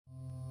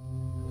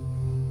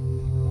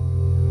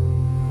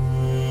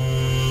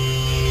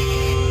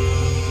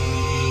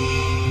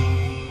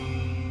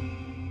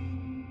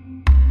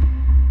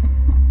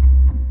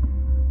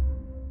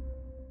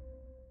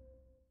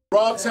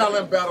All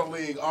Talent Battle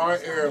League, our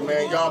era,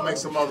 man. Y'all make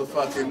some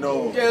motherfucking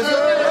noise. Yes,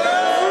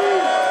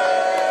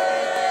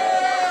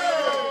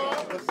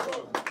 sir.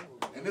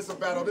 And this a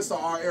battle. This is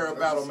our era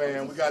battle,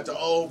 man. We got the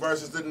old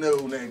versus the new,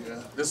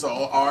 nigga. This is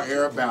our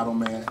era battle,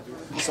 man.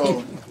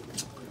 So,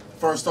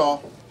 first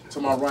off, to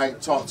my right,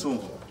 talk to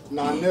him.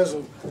 Nah,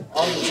 Nizzle,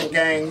 Arlington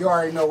gang, you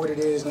already know what it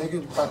is,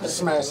 nigga. About to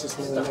smash this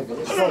little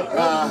nigga.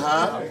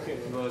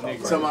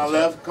 To my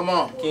left, come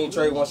on. King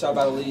Trey, one shot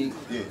battle league.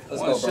 Yeah.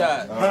 Let's go,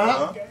 shot.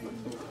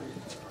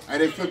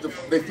 And they flipped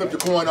the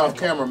coin off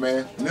camera,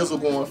 man. Nizzle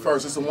going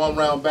first. It's a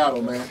one-round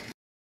battle, man.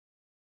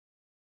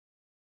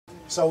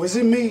 So is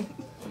it me?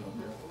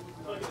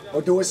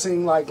 Or do it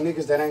seem like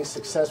niggas that ain't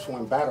successful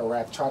in battle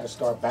rap try to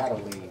start battle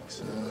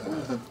leagues?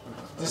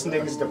 This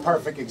nigga's the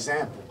perfect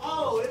example.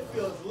 Oh, it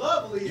feels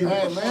lovely. Hey,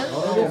 man.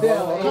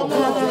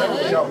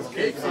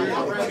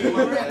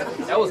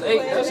 That was 8.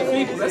 That's your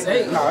people. That's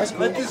 8. No, it's cool.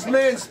 Let this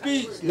man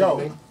speak.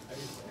 Yo.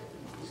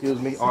 Excuse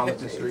me,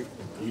 Arlington Street.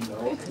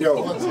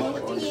 Yo.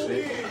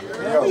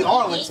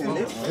 Arlington.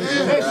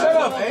 Hey, shut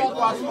up,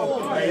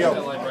 Hey, yo.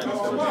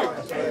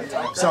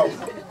 So,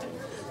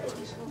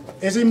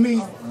 is it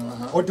me?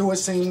 Or do it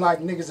seem like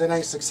niggas that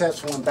ain't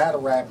successful in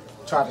battle rap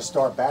try to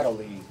start battle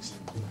leagues?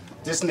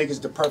 This nigga's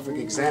the perfect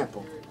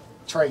example.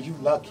 Trey, you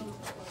lucky.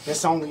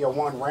 It's only a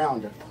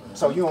one-rounder,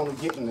 so you only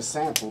getting the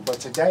sample. But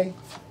today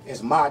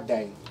is my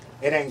day.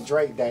 It ain't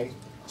Dre day.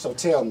 So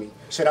tell me,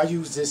 should I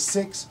use this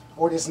 6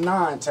 or this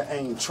 9 to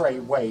aim Trey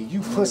way?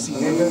 You pussy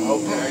nigga.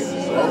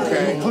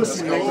 Okay. You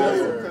pussy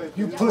nigga.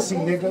 You pussy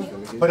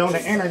nigga. But on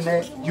the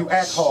internet, you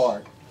act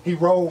hard. He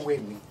rolled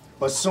with me.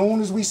 But soon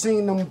as we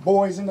seen them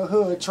boys in the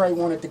hood, Trey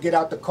wanted to get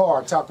out the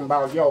car talking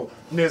about, yo,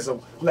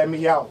 Nizzle, let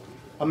me out.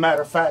 A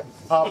matter of fact,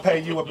 I'll pay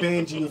you a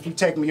Benji if you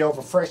take me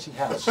over Freshie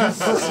House. You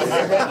pussy,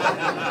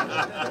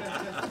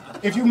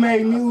 nigga. If you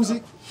made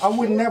music, I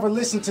would never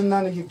listen to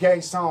none of your gay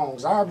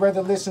songs. I'd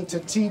rather listen to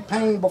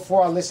T-Pain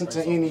before I listen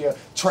to any of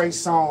Trey's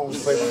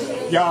songs. But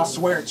y'all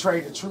swear Trey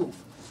the truth.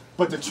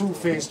 But the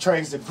truth is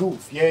Trey's a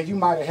goof. Yeah, you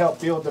might have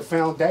helped build the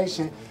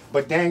foundation,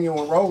 but Daniel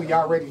and Rolly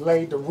already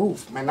laid the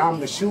roof. Man, I'm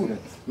the shooter.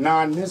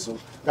 9 Nizzle.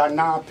 Got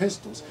 9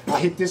 pistols. I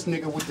hit this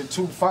nigga with the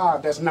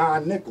 2.5, that's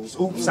 9 nickels.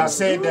 Oops, I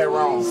said that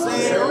wrong.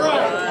 Say it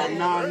right. I'm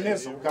 9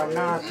 Nizzle, got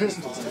 9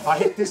 pistols. I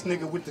hit this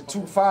nigga with the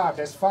 2.5,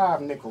 that's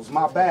 5 nickels.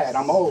 My bad,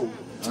 I'm old.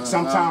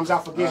 Sometimes I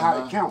forget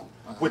how to count.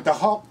 With the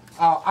Hawk,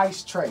 I'll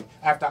ice Trey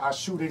after I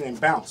shoot it and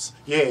bounce.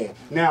 Yeah,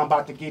 now I'm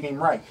about to get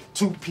him right.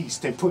 2-piece,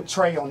 then put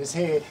Trey on his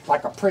head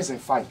like a prison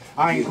fight.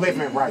 I ain't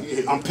living right,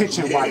 I'm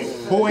pitching right.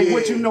 Boy,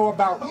 what you know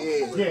about...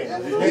 Let's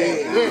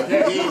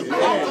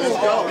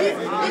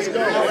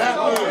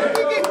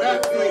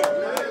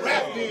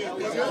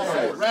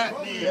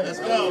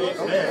go.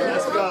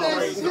 Let's go.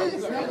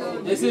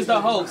 This is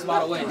the host, by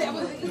the way.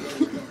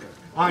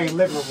 I ain't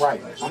living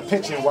right, I'm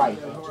pitching right.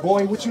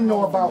 Boy, what you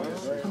know about...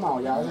 Come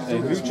on, y'all. Hey,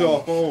 mute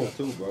your phone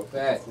too, bro.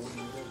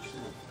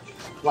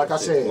 Like I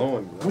said,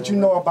 what you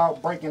know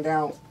about breaking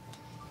down...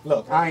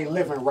 Look, I ain't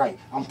living right.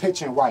 I'm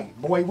pitching right.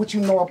 Boy, what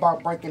you know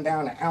about breaking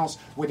down an ounce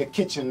with a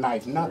kitchen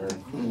knife?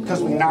 Nothing.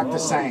 Because we not the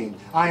same.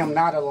 I am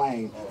not a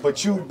lame.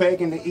 But you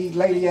begging to eat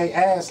Lady A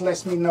ass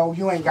lets me know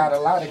you ain't got a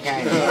lot of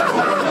game.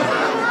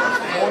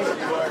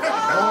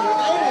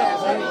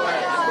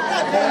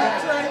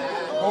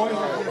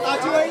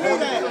 Thought you ain't knew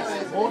that.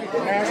 Boy,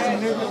 nasty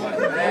nigga.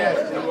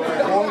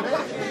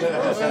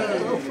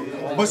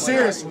 But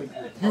seriously,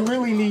 you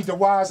really need to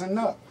wisen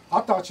up.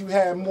 I thought you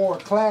had more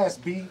class,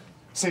 B.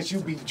 Since you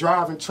be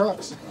driving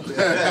trucks.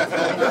 Damn.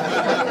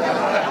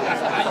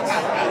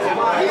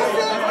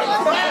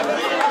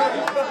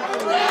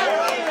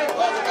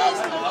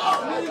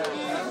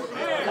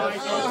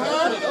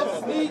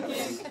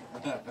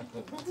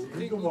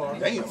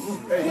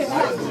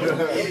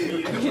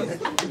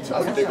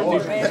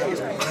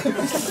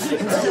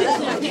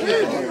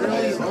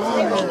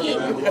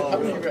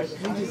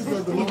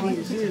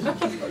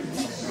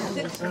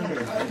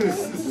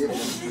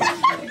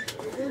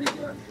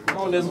 Come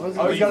on, Nizzle.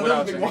 Oh, you got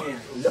another big one.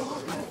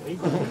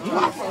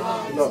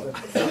 Look,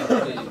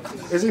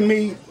 is it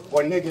me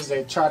or niggas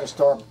that try to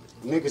start,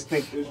 niggas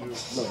think,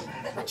 look,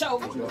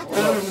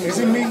 is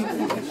it me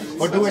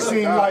or do it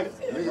seem like,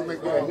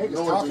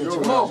 niggas talking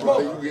too much?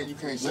 You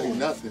can't say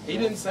nothing. He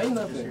didn't say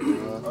nothing.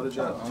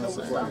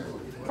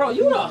 Bro,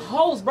 you the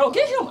host, bro.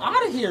 Get him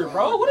out of here,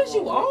 bro. What is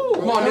you on?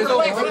 Come on,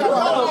 Nizzle.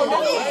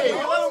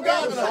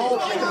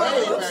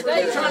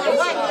 Stay trying to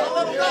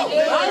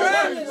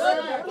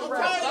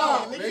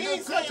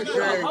Cut the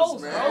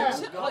games, man.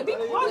 Like, be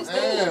quiet, stay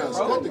Damn, there,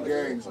 bro. cut the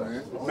games,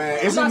 man.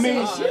 Man, is it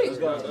me?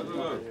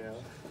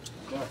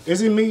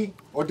 Is it me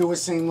or do it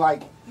seem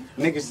like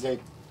niggas that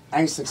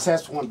ain't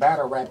successful in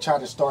battle rap try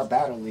to start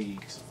battle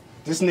leagues?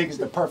 This nigga's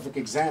the perfect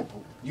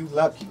example. You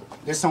lucky.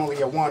 This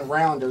only a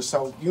one-rounder,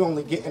 so you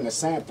only getting a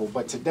sample.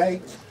 But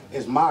today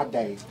is my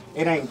day.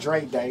 It ain't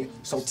Dre day,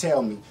 so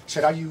tell me,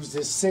 should I use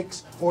this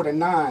 6 or the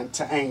 9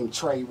 to aim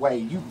Trey way?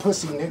 You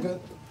pussy nigga.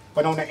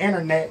 But on the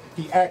internet,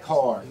 he act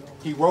hard.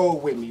 He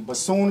rolled with me, but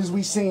soon as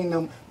we seen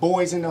them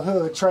boys in the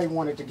hood, Trey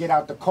wanted to get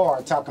out the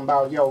car talking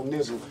about, yo,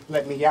 Nizzle,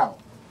 let me out.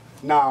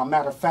 Nah,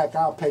 matter of fact,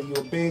 I'll pay you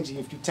a Benji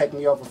if you take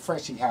me over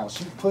Freshie House.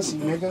 You pussy,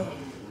 nigga.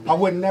 I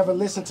would never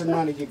listen to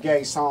none of your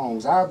gay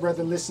songs. I'd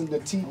rather listen to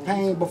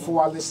T-Pain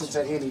before I listen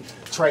to any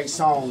Trey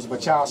songs,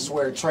 but y'all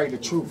swear Trey the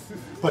truth.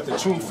 But the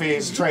truth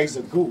is Trey's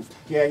a goof.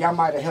 Yeah, y'all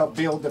might have helped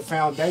build the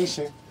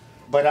foundation,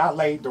 but I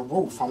laid the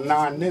roof. I'm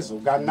 9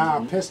 Nizzle, got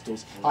 9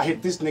 pistols. I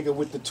hit this nigga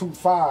with the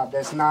 2.5,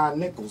 that's 9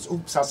 nickels.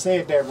 Oops, I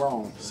said that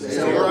wrong. Say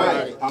it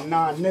right. I'm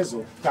 9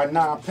 Nizzle, got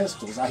 9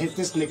 pistols. I hit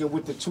this nigga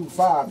with the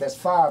 2.5, that's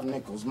 5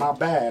 nickels. My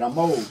bad, I'm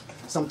old.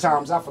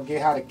 Sometimes I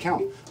forget how to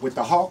count. With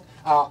the Hawk,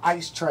 I'll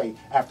ice Trey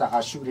after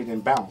I shoot it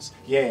and bounce.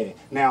 Yeah,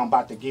 now I'm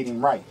about to get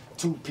him right.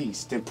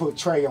 2-piece, then put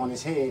Trey on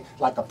his head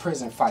like a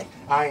prison fight.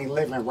 I ain't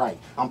living right,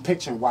 I'm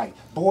pitching white.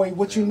 Boy,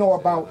 what you know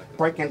about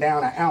breaking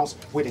down an ounce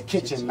with a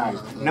kitchen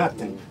knife?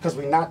 Nothing, cause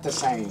we not the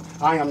same.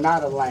 I am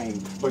not a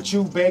lame, but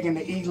you begging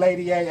to eat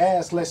Lady A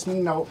ass lets me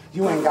know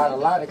you ain't got a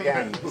lot of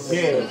game.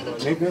 Yeah,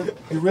 nigga,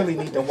 you really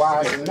need to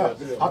wisen up.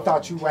 I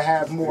thought you would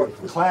have more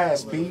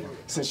class, B,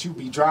 since you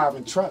be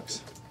driving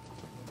trucks.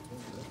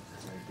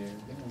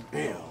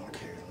 Damn.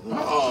 Man,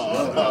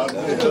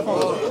 give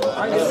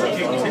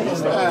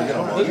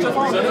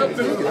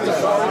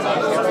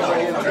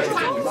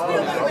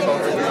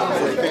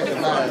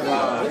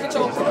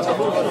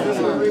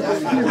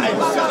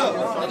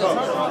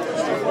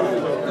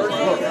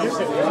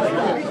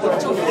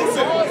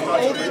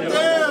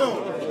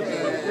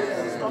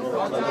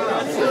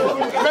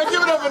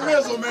it up for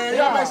Nizzle, man.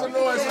 Y'all make some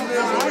noise for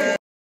Nizzle, man.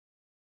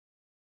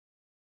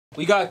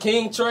 We got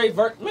King Trey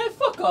man,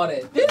 fuck all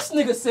that. This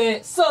nigga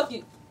said, suck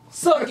it.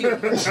 Suck it.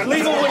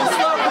 Leave him with a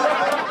suck it.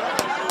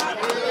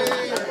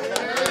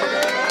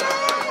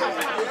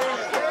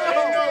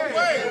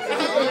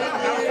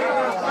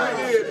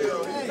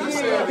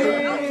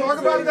 Talk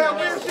about that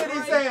weird shit he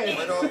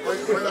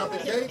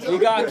said. We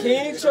got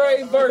King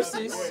Trey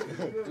versus,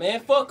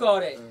 man, fuck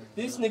all that.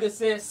 This nigga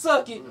said,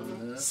 suck it.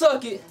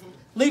 Suck it.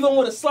 Leave him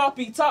with a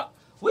sloppy top.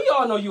 We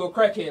all know you a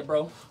crackhead,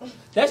 bro.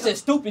 That's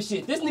just stupid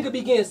shit. This nigga be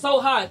getting so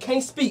high,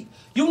 can't speak.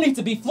 You need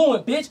to be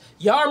fluent, bitch.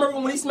 Y'all remember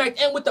when he smacked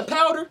Ant with the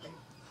powder?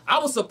 I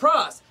was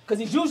surprised, because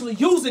he's usually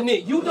using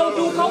it. You don't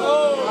do coke?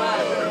 Oh.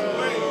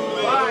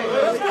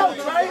 Let's go,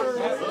 Trey.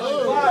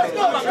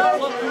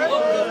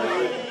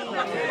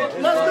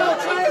 Let's go,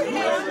 Trey.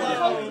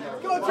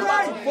 Go,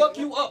 Trey. Fuck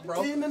you up,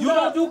 bro. You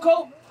don't do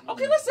coke?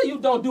 Okay, let's say you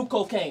don't do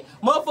cocaine.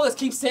 Motherfuckers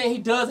keep saying he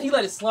does, and he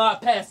let it slide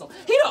past him.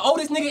 He the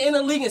oldest nigga in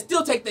the league and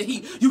still take the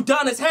heat. You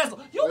Donis Hassel.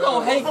 You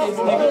gon' hate this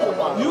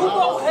nigga. You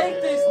gon'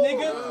 hate this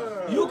nigga.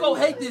 You gon'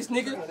 hate this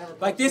nigga.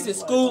 Like this is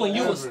school and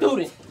you a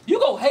student. You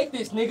gon' hate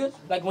this nigga.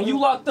 Like when you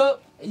locked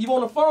up and you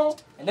on the phone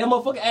and that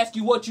motherfucker ask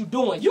you what you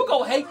doing. You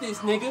gon' hate this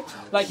nigga.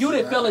 Like you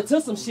done fell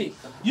into some shit.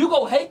 You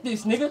gon' hate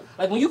this nigga.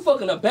 Like when you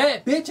fucking a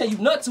bad bitch and you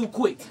nut too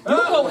quick. You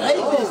gon' hate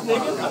this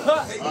nigga.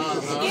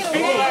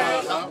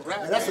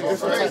 That's a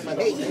different type of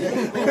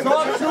hate.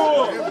 Talk to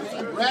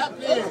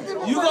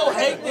him. You gon'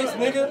 hate this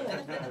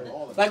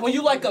nigga. Like when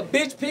you like a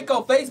bitch pic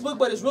on Facebook,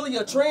 but it's really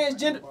a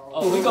transgender.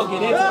 Oh, we gon'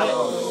 get into that.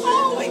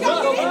 Oh,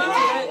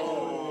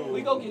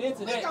 we gon' get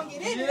into that. We gon'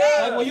 get into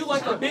that. Like when you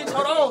like a bitch,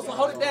 hold on, so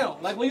hold it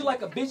down. Like when you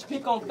like a bitch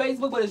pic on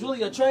Facebook, but it's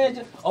really a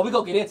transgender. Oh, we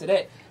gon' get into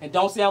that. And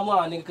don't say I'm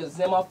lying, nigga, cause it's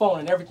in my phone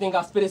and everything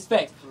I spit is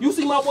facts. You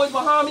see my boys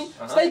behind me?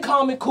 Stay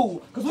calm and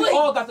cool, cause we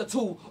all got the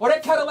tool. Or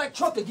that Cadillac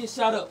truck could get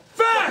shot up.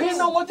 Facts!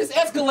 Depending on what this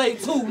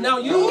Escalade to. Now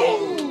you.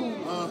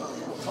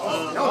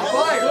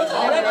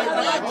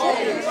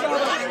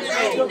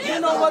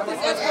 Depending on what this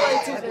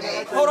Escalade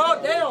to. Hold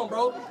on down,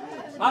 bro.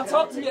 I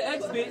talked to your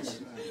ex-bitch.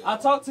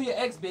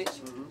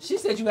 She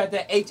said you had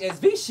that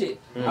HSV shit.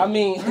 I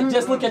mean,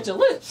 just look at your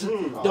lips.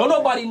 Don't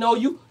nobody know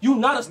you. You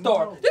not a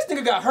star. This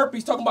nigga got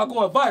herpes talking about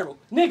going viral.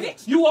 Nigga,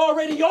 you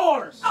already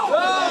yours. Bro.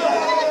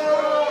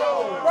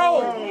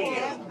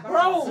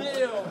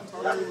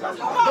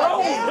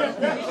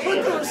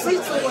 Put the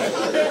receipts away.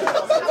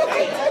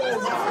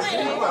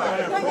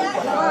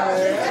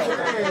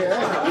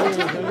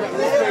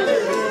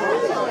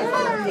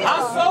 I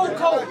sold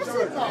coke.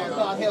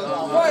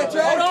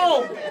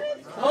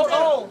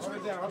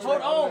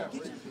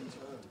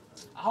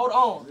 Hold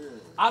on.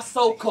 I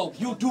sold coke.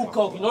 You do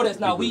coke. You know that's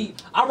not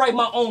weed. I write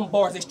my own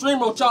bars.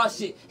 Extreme road y'all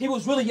shit. He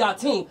was really y'all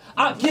team.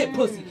 I get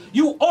pussy.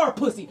 You are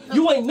pussy.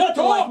 You ain't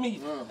nothing like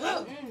me.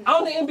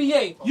 I'm the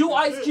NBA. You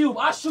Ice Cube.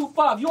 I shoot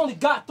 5. You only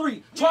got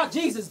 3. Try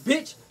Jesus,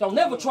 bitch. Don't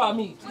never try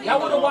me. Y'all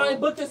wonder why I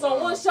ain't booked this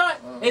on one shot?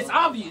 It's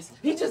obvious.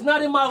 He just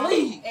not in my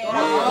league.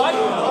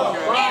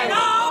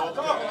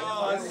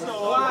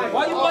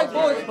 Why you like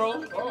boys,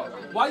 bro?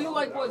 Why you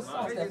like boys?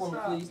 Step for me,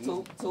 please.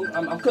 Two.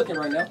 I'm cooking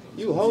right now.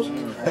 You host?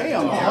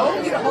 Damn,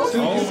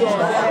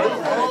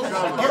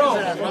 Hold on.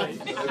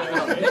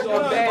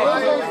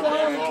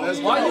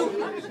 Why you?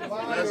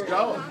 Let's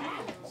go.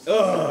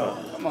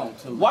 Come on,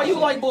 two. Why you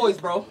like boys,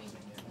 bro?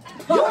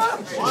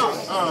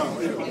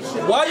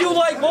 Why you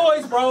like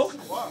boys, bro?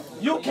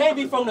 You can't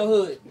be from the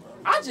hood.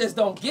 I just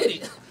don't get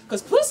it.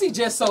 Cause pussy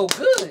just so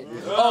good.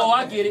 Oh,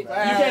 I get it. You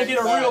can't get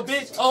a real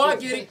bitch. Oh, I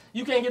get it.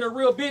 You can't get a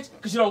real bitch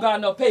because you don't got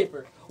enough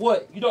paper.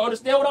 What? You don't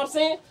understand what I'm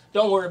saying?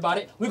 Don't worry about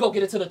it. We gonna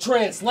get it to the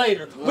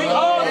translator. We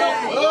all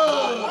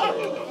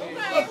know.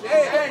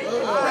 Hey.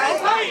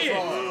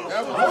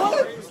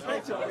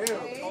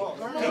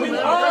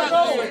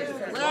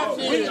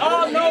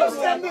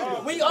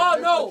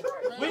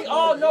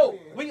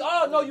 We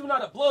all know you're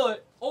not a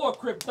blood or a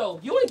crypto.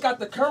 You ain't got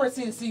the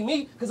currency to see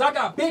me, cause I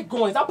got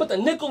Bitcoins. I put the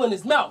nickel in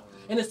his mouth.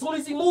 And as soon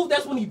as he moves,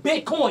 that's when he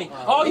Bitcoin.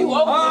 All you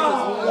old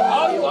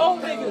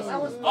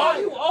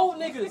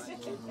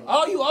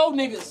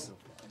niggas.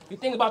 You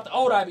think about the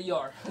old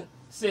IBR.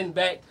 Sitting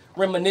back,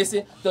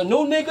 reminiscing. The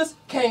new niggas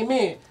came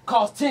in,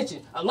 caused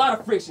tension, a lot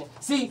of friction.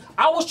 See,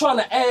 I was trying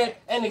to add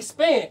and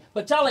expand,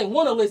 but y'all ain't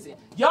want to listen.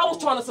 Y'all was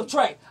trying to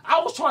subtract. I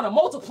was trying to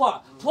multiply.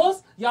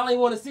 Plus, y'all ain't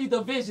want to see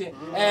the vision.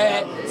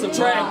 Add,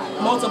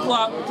 subtract,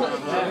 multiply.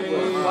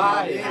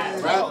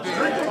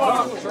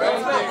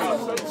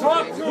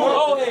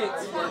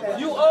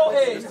 You old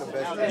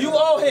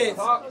heads.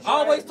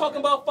 Always talking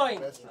about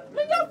fighting.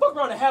 Man, y'all fuck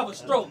around and have a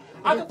stroke.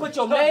 I can put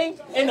your name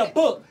in a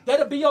book.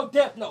 That'll be your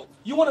death note.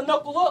 You want to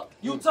knuckle up?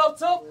 You tough?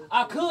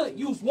 I could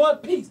use one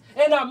piece.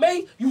 And I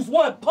may use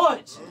one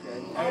punch.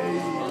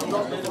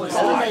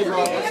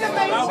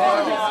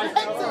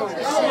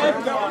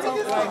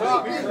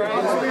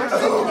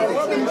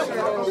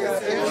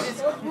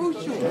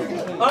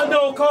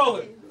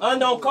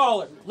 Unknown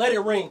caller, let it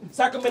ring.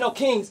 Sacramento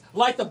Kings,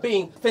 light the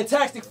beam.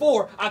 Fantastic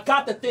Four, I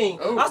got the thing.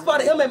 I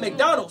spotted him at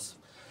McDonald's.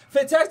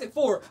 Fantastic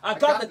Four, I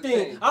got the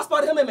thing. I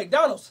spotted him at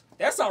McDonald's.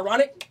 That's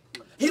ironic.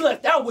 He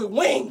left out with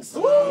wings.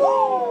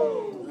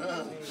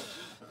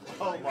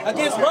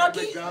 Against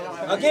Rocky,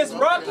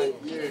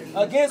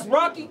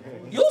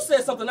 you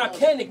said something I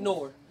can't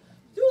ignore.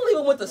 You leave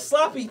him with the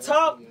sloppy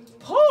top.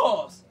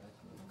 Pause.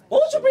 Why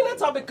would you bring that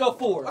topic up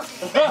for?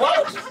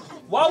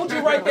 Why would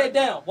you write that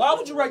down?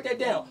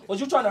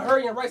 Was you trying to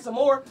hurry and write some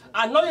more?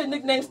 I know your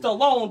nickname's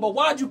Stallone, but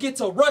why'd you get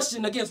to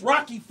rushing against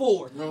Rocky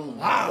Ford?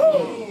 Wow.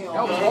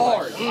 That was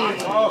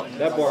hard.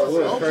 That bar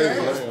was crazy.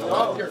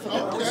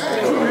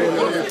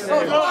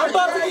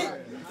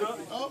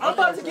 I'm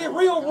about to get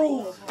real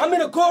rude. I'm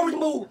in a gory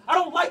mood. I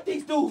don't like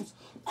these dudes.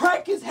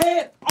 Crack his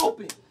head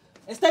open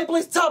and staple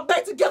his top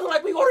back together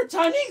like we ordered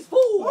Chinese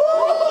food.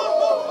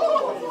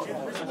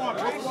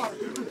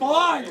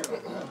 Fire.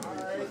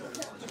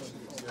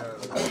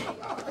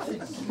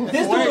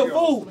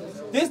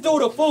 This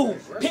dude a fool.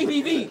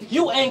 PPV,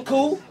 you ain't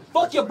cool.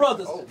 Fuck your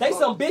brothers. They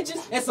some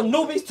bitches and some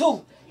newbies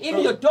too.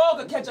 Even your dog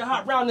will catch a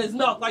hot round in his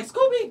mouth like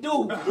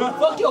Scooby-Doo.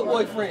 Fuck your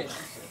boyfriend.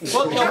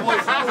 Fuck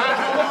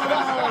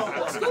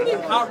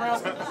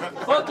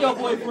your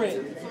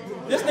boyfriend.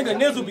 This nigga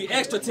Nizzle be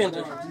extra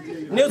tender.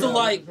 Nizzle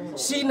like,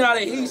 she not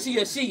a he, she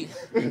a she.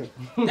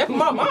 That put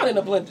my mind in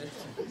a blender.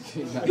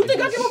 You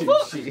think I give a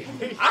fuck?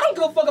 I don't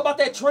give a fuck about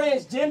that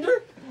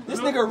transgender. This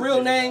nigga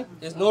real name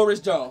is Norris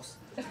Jones.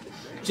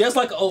 Just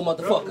like an old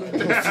motherfucker.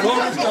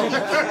 Norris Jones.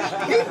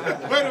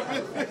 Wait a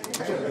minute.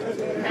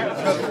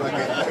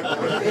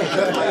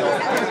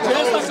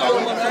 Just like an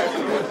old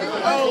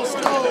motherfucker. Old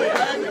school.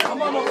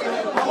 I'm almost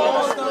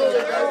done.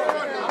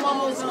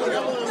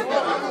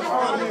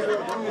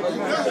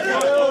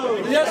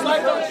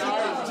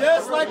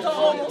 Just like the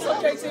almost,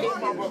 okay, see?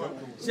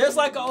 Just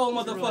like an old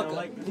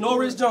motherfucker.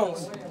 Norris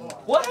Jones.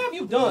 What have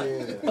you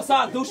done?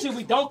 Besides do shit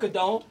we don't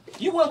condone.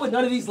 You went with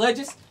none of these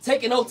legends,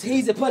 taking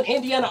OTs and putting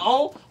Indiana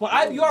on. When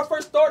IBR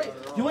first started,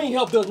 you ain't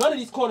helped build none of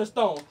these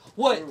cornerstones.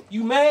 What,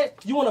 you mad?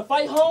 You want to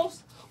fight,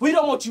 Holmes? We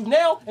don't want you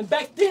now, and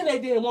back then they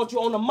didn't want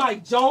you on the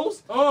mic,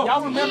 Jones.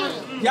 Y'all remember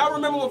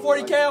when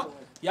 40 Cal?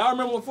 Y'all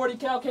remember when 40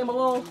 Cal came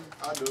along?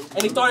 I do.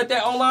 And he started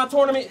that online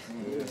tournament?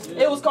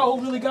 It was called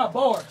Who Really Got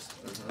Bars.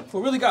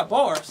 Who Really Got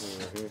Bars.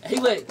 And he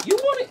like, you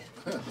want it?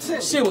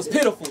 Shit was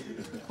pitiful.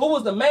 Who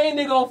was the main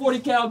nigga on 40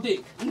 Cal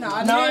dick?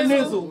 Nah,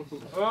 Nizzle.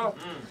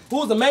 Who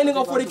was the main nigga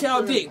on 40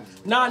 Cal dick?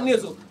 Nah,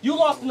 Nizzle. You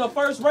lost in the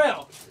first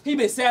round. He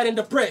been sad and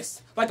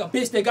depressed, like a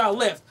bitch that got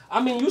left.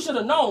 I mean, you should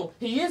have known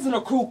he is in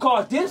a crew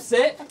called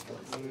Dipset.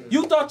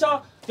 You thought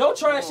your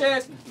trash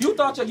ass, you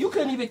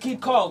couldn't even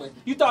keep calling.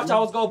 You thought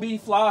y'all was gonna be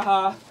fly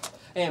high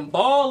and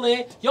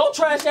ballin'. Your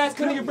trash ass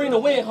couldn't even bring the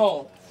win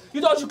home.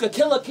 You thought you could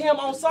kill a Kim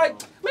on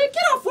sight? Man,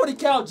 get out 40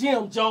 Cal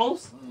gym,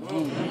 Jones.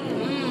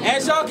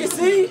 As y'all can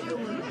see,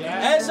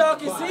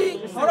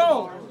 hold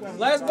on,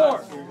 last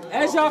bar.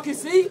 As y'all can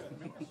see,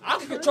 I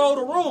can control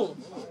the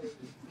room.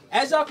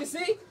 As y'all can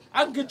see,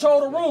 I can control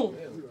the room.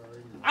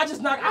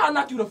 I'll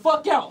knock you the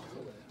fuck out.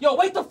 Yo,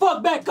 wake the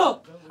fuck back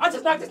up. I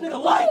just knocked this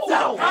nigga lights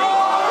out.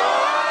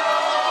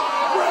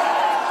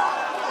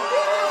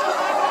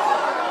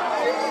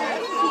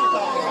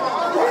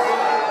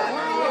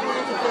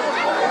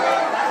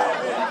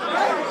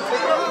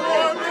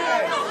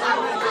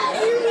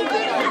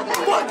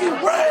 Fucking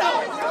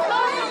round.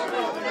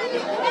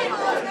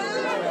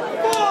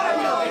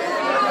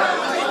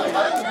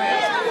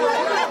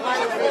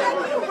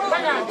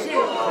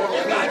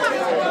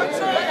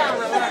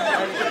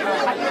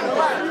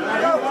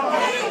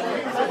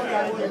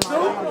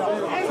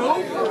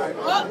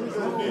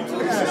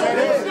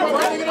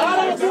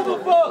 don't give a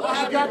fuck.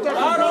 I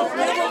don't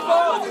give a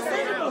fuck.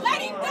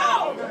 Let him go.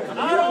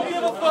 I don't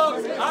give a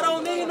fuck. I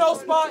don't need no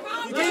spot.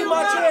 You give me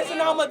my chance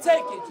and I'ma take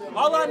it.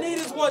 All I need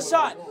is one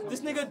shot.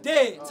 This nigga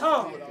dead.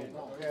 Tom.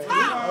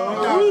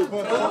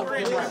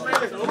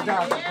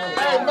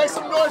 Hey, make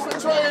some noise for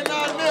Trey and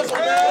Nizzle,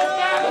 man.